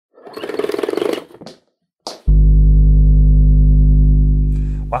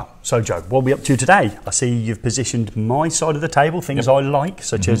Wow. So Joe, what are we up to today? I see you've positioned my side of the table, things I like,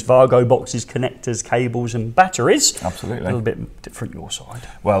 such as Vargo boxes, connectors, cables and batteries. Absolutely. A little bit different your side.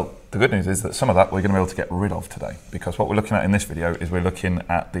 Well, the good news is that some of that we're going to be able to get rid of today, because what we're looking at in this video is we're looking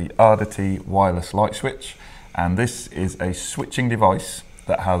at the Ardity wireless light switch, and this is a switching device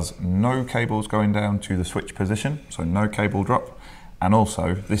that has no cables going down to the switch position, so no cable drop, and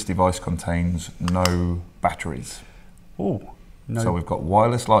also this device contains no batteries. Oh. No. So we've got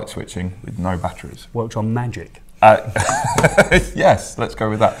wireless light switching with no batteries. Works on magic. Yes, let's go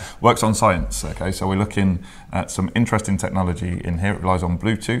with that. Works on science, okay? So we're looking at some interesting technology in here. It relies on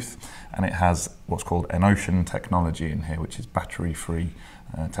Bluetooth, and it has what's called EnOcean technology in here, which is battery-free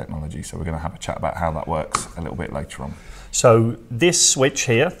technology. So we're going to have a chat about how that works a little bit later on. So this switch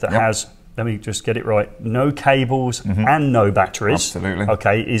here that has, let me just get it right, no cables and no batteries. Absolutely.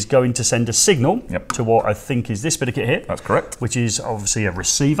 Okay, is going to send a signal to what I think is this bit of kit here. That's correct. Which is obviously a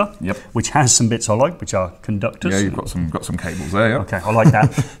receiver. Yep. Which has some bits I like, which are conductors. Yeah, you've got some cables there. Yeah. Okay, I like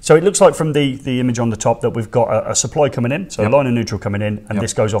that. So it looks like from the image on the top that we've got a supply coming in, so a line of neutral coming in, and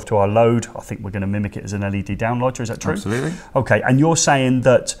this goes off to our load. I think we're going to mimic it as an LED downlighter. Is that true? Absolutely. Okay, and you're saying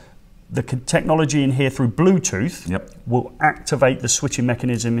that the technology in here through Bluetooth will activate the switching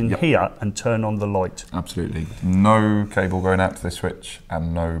mechanism in here and turn on the light. Absolutely. No cable going out to the switch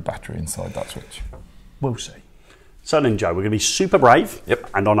and no battery inside that switch. We'll see. So then, Joe, we're going to be super brave.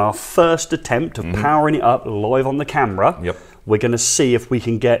 And on our first attempt of powering it up live on the camera, we're going to see if we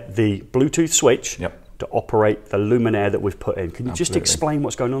can get the Bluetooth switch to operate the luminaire that we've put in. Can you just explain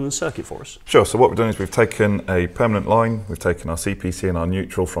what's going on in the circuit for us? Sure. So what we've done is we've taken a permanent line, we've taken our CPC and our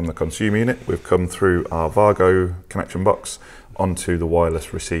neutral from the consumer unit, we've come through our Vargo connection box onto the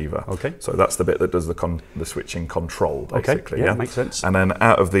wireless receiver. Okay. So that's the bit that does the switching control, basically. Okay, yeah, makes sense. And then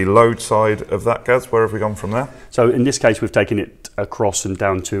out of the load side of that, Gaz, where have we gone from there? So in this case, we've taken it across and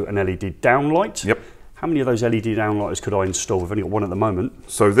down to an LED downlight. Yep. How many of those LED downlighters could I install? We've only got one at the moment.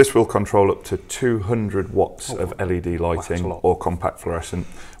 So this will control up to 200 watts of LED lighting or compact fluorescent.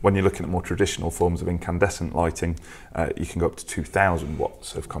 When you're looking at more traditional forms of incandescent lighting, you can go up to 2,000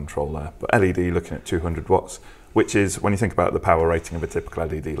 watts of control there. But LED looking at 200 watts, which is, when you think about the power rating of a typical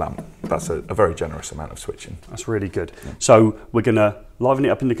LED lamp, that's a very generous amount of switching. That's really good. So we're going to liven it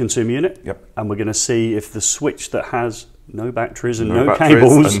up in the consumer unit, and we're going to see if the switch that has no batteries and no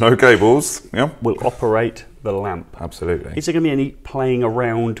cables, will operate the lamp. Absolutely. Is there going to be any playing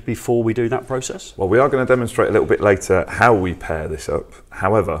around before we do that process? Well, we are going to demonstrate a little bit later how we pair this up.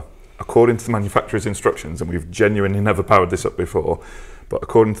 However, according to the manufacturer's instructions, and we've genuinely never powered this up before, but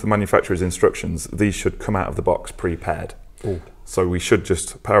according to the manufacturer's instructions, these should come out of the box pre-paired. So we should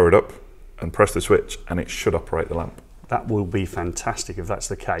just power it up and press the switch, and it should operate the lamp. That will be fantastic if that's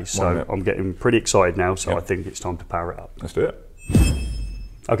the case. So I'm getting pretty excited now, so I think it's time to power it up. Let's do it.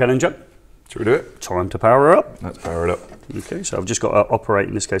 Okay then, Joe. Should we do it? Time to power it up. Let's power it up. Okay, so I've just got to operate,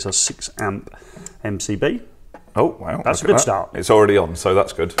 in this case, a 6 amp MCB. Oh, wow. That's a good start. It's already on, so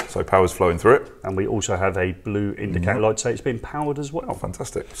that's good. So power's flowing through it. And we also have a blue indicator light, so it's been powered as well.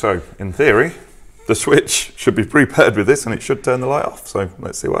 Fantastic. So, in theory, the switch should be pre-paired with this and it should turn the light off. So,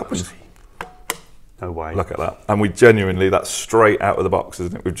 let's see what happens. No way. Look at that. And we genuinely, that's straight out of the box,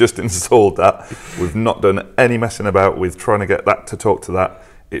 isn't it? We've just installed that. We've not done any messing about with trying to get that to talk to that.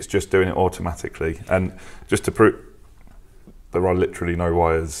 It's just doing it automatically. And just to prove, there are literally no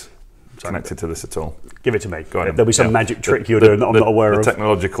wires connected to this at all. Give it to me. Go on. There'll be some magic trick you're doing that I'm not aware of. The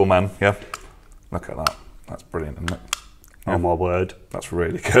technological man, Look at that. That's brilliant, isn't it? Oh my word. That's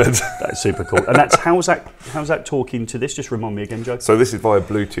really good. That is super cool. And that's how's that talking to this? Just remind me again, Joe. So this is via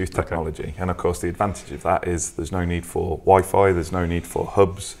Bluetooth technology. And of course the advantage of that is there's no need for Wi-Fi, there's no need for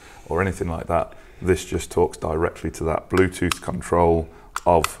hubs or anything like that. This just talks directly to that Bluetooth control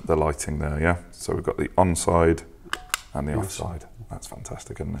of the lighting there, So we've got the on side and the off side. That's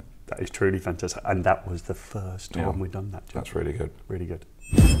fantastic, isn't it? That is truly fantastic. And that was the first time we've done that, Joe. That's really good. Really good.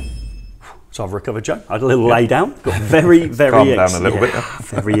 So I've recovered, Joe. I had a little lay down. Got very, very calm down a little bit.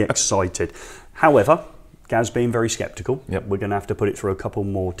 Very excited. However, Gaz being very sceptical. We're going to have to put it through a couple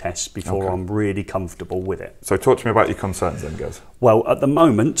more tests before I'm really comfortable with it. So talk to me about your concerns then, Gaz. Well, at the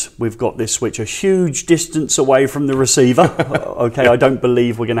moment, we've got this switch a huge distance away from the receiver. Okay, I don't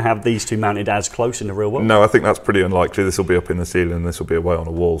believe we're going to have these two mounted as close in the real world. No, I think that's pretty unlikely. This will be up in the ceiling and this will be away on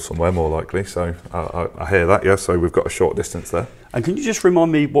a wall somewhere, more likely. So I hear that, so we've got a short distance there. And can you just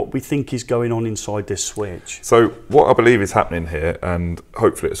remind me what we think is going on inside this switch? So what I believe is happening here, and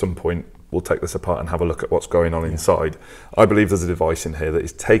hopefully at some point we'll take this apart and have a look at what's going on inside. I believe there's a device in here that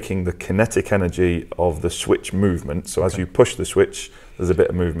is taking the kinetic energy of the switch movement. So as you push the switch there's a bit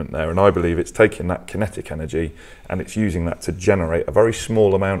of movement there, and I believe it's taking that kinetic energy and it's using that to generate a very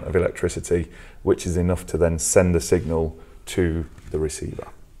small amount of electricity, which is enough to then send a signal to the receiver.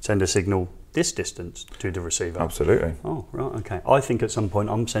 Send a signal this distance to the receiver? Absolutely. Oh, right, okay. I think at some point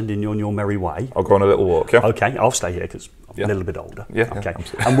I'm sending you on your merry way. I'll go on a little walk, yeah? Okay, I'll stay here because I'm a little bit older. Yeah, okay.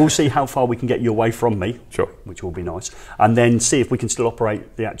 Yeah, and we'll see how far we can get you away from me. Sure. Which will be nice. And then see if we can still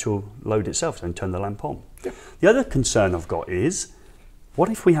operate the actual load itself and turn the lamp on. Yeah. The other concern I've got is, what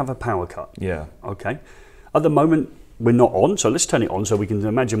if we have a power cut? Yeah. Okay. At the moment, we're not on, so let's turn it on so we can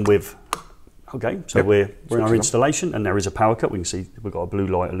imagine with... Okay, so we're in our installation and there is a power cut. We can see we've got a blue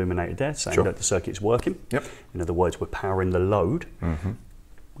light illuminated there saying that the circuit's working. Yep. In other words, we're powering the load. We're going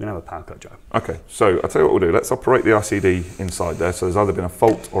to have a power cut, Joe. Okay, so I'll tell you what we'll do. Let's operate the RCD inside there. So there's either been a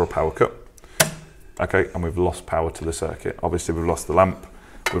fault or a power cut. Okay, and we've lost power to the circuit. Obviously, we've lost the lamp.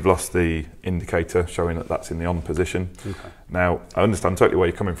 We've lost the indicator showing that that's in the on position. Okay. Now, I understand totally where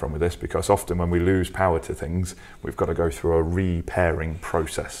you're coming from with this, because often when we lose power to things, we've got to go through a repairing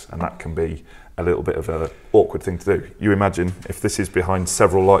process, and that can be a little bit of an awkward thing to do. You imagine if this is behind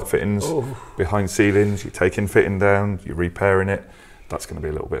several light fittings, behind ceilings, you're taking fitting down, you're repairing it, that's going to be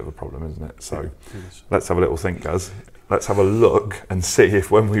a little bit of a problem, isn't it? So let's have a little think, guys. Let's have a look and see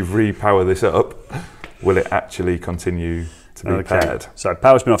if when we repower this up, will it actually continue to be paired. So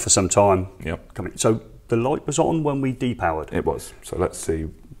power's been off for some time. Yep. So the light was on when we depowered? It was. So let's see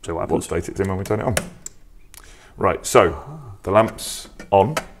what state it's in when we turn it on. Right, so the lamp's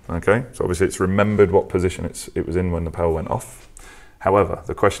on. Okay, so obviously it's remembered what position it was in when the power went off. However,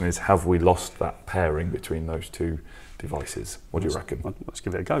 the question is, have we lost that pairing between those two devices? What do you reckon? Let's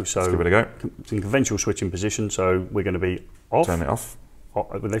give it a go. So let's give it a go. It's in conventional switching position, so we're going to be off. Turn it off.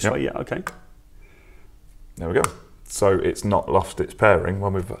 This way, yeah, okay. There we go. So it's not lost its pairing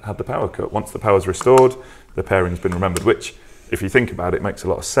when we've had the power cut. Once the power's restored, the pairing's been remembered, which, if you think about it, makes a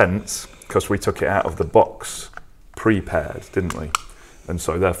lot of sense because we took it out of the box pre-paired, didn't we? And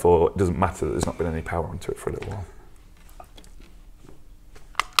so therefore it doesn't matter that there's not been any power onto it for a little while.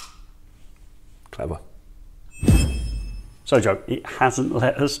 Clever. So Joe, it hasn't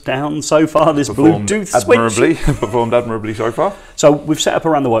let us down so far, this Bluetooth switch. Performed admirably so far. So we've set up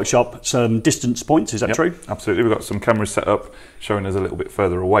around the workshop some distance points, is that true? Absolutely, we've got some cameras set up showing us a little bit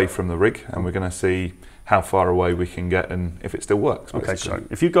further away from the rig, and we're going to see how far away we can get and if it still works. Okay, so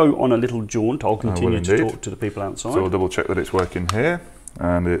if you go on a little jaunt, I'll continue to talk to the people outside. So we'll double check that it's working here,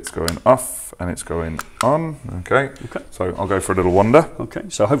 and it's going off and it's going on. Okay. So I'll go for a little wander. Okay,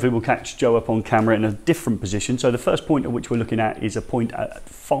 so hopefully we'll catch Joe up on camera in a different position. So the first point at which we're looking at is a point at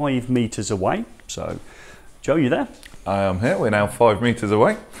 5 meters away. So Joe, you there? I am here. We're now 5 meters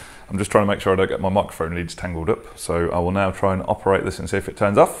away. I'm just trying to make sure I don't get my microphone leads tangled up. So I will now try and operate this and see if it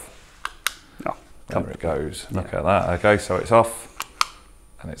turns off. There it goes. Look at that. Okay, so it's off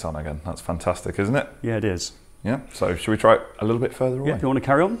and it's on again. That's fantastic, isn't it? Yeah, it is. Yeah, so should we try it a little bit further away? Yeah, you want to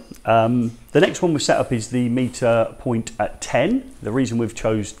carry on? The next one we've set up is the meter point at 10. The reason we've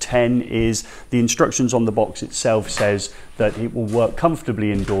chose 10 is the instructions on the box itself says that it will work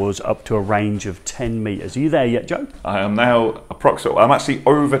comfortably indoors up to a range of 10 meters. Are you there yet, Joe? I am now approximately, I'm actually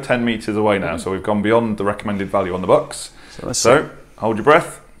over 10 meters away now, so we've gone beyond the recommended value on the box. So hold your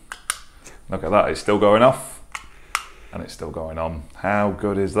breath. Look at that, it's still going off and it's still going on. How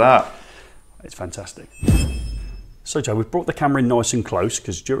good is that? It's fantastic. So Joe, we've brought the camera in nice and close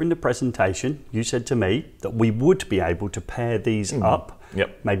because during the presentation you said to me that we would be able to pair these up.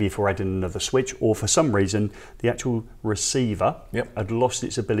 Maybe if we're adding another switch, or for some reason the actual receiver had lost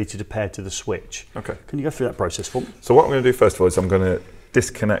its ability to pair to the switch. Okay. Can you go through that process for me? So what I'm going to do first of all is I'm going to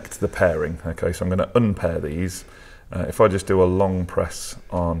disconnect the pairing. Okay, so I'm going to unpair these. If I just do a long press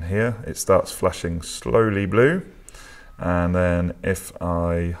on here, it starts flashing slowly blue. And then if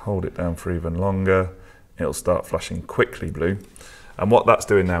I hold it down for even longer, it'll start flashing quickly blue. And what that's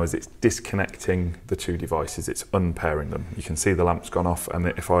doing now is it's disconnecting the two devices, it's unpairing them. You can see the lamp's gone off, and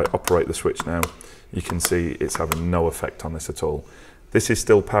if I operate the switch now, you can see it's having no effect on this at all. This is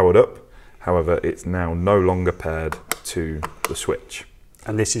still powered up, however, it's now no longer paired to the switch.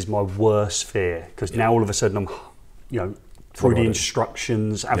 And this is my worst fear, because now all of a sudden I'm through the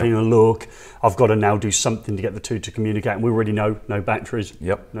instructions, having a look, I've got to now do something to get the two to communicate, and we already know no batteries,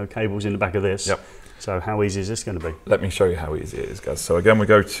 no cables in the back of this. So how easy is this going to be? Let me show you how easy it is, guys. So again, we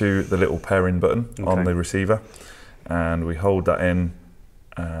go to the little pairing button on the receiver, and we hold that in,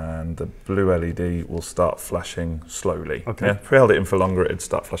 and the blue LED will start flashing slowly. If we held it in for longer, it'd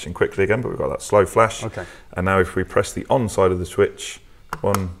start flashing quickly again, but we've got that slow flash. And now if we press the on side of the switch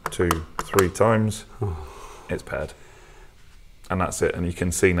 1, 2, 3 times, it's paired. And that's it. And you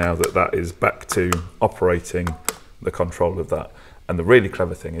can see now that that is back to operating the control of that. And the really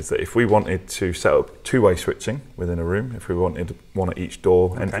clever thing is that if we wanted to set up two-way switching within a room, if we wanted one at each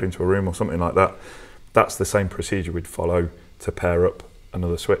door, entry into a room or something like that, that's the same procedure we'd follow to pair up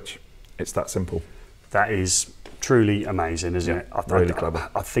another switch. It's that simple. That is truly amazing, isn't it? Really clever.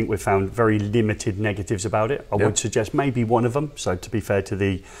 I think we've found very limited negatives about it. I would suggest maybe one of them, so to be fair to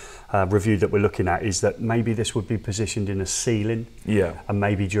the review that we're looking at, is that maybe this would be positioned in a ceiling, and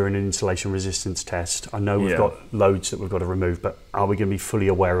maybe during an insulation resistance test. I know we've got loads that we've got to remove, but are we going to be fully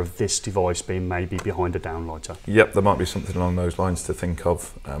aware of this device being maybe behind a downlighter? Yep, there might be something along those lines to think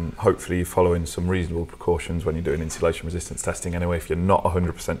of. Hopefully you're following some reasonable precautions when you're doing insulation resistance testing anyway. If you're not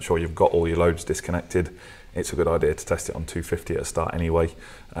 100% sure you've got all your loads disconnected, it's a good idea to test it on 250 at a start anyway,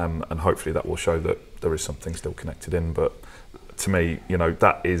 and hopefully that will show that there is something still connected in. But to me, you know,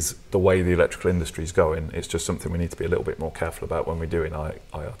 that is the way the electrical industry is going. It's just something we need to be a little bit more careful about when we're doing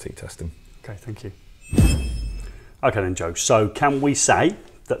IRT testing. Okay, thank you. Okay then, Joe, so can we say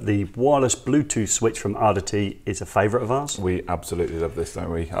that the wireless Bluetooth switch from Ardity is a favourite of ours? We absolutely love this,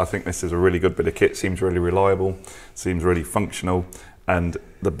 don't we? I think this is a really good bit of kit. Seems really reliable, seems really functional, and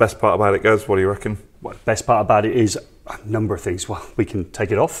the best part about it, guys, what do you reckon? Well, the best part about it is a number of things. Well, we can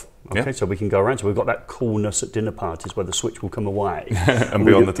take it off, okay, so we can go around. So we've got that coolness at dinner parties where the switch will come away. And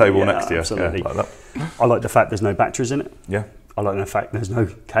be on the table next to you. Absolutely. Like that. I like the fact there's no batteries in it. Yeah. I like the fact there's no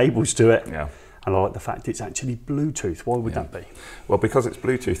cables to it. Yeah. And I like the fact it's actually Bluetooth. Why would that be? Well, because it's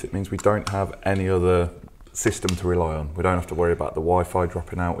Bluetooth, it means we don't have any other system to rely on. We don't have to worry about the Wi-Fi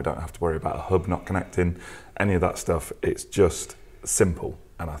dropping out. We don't have to worry about a hub not connecting, any of that stuff. It's just simple.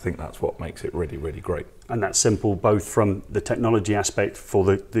 And I think that's what makes it really, really great. And that's simple both from the technology aspect for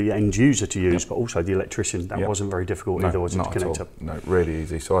the end user to use, but also the electrician. That wasn't very difficult either, was it, to connect up? No, really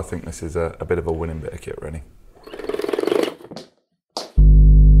easy. So I think this is a bit of a winning bit of kit, really.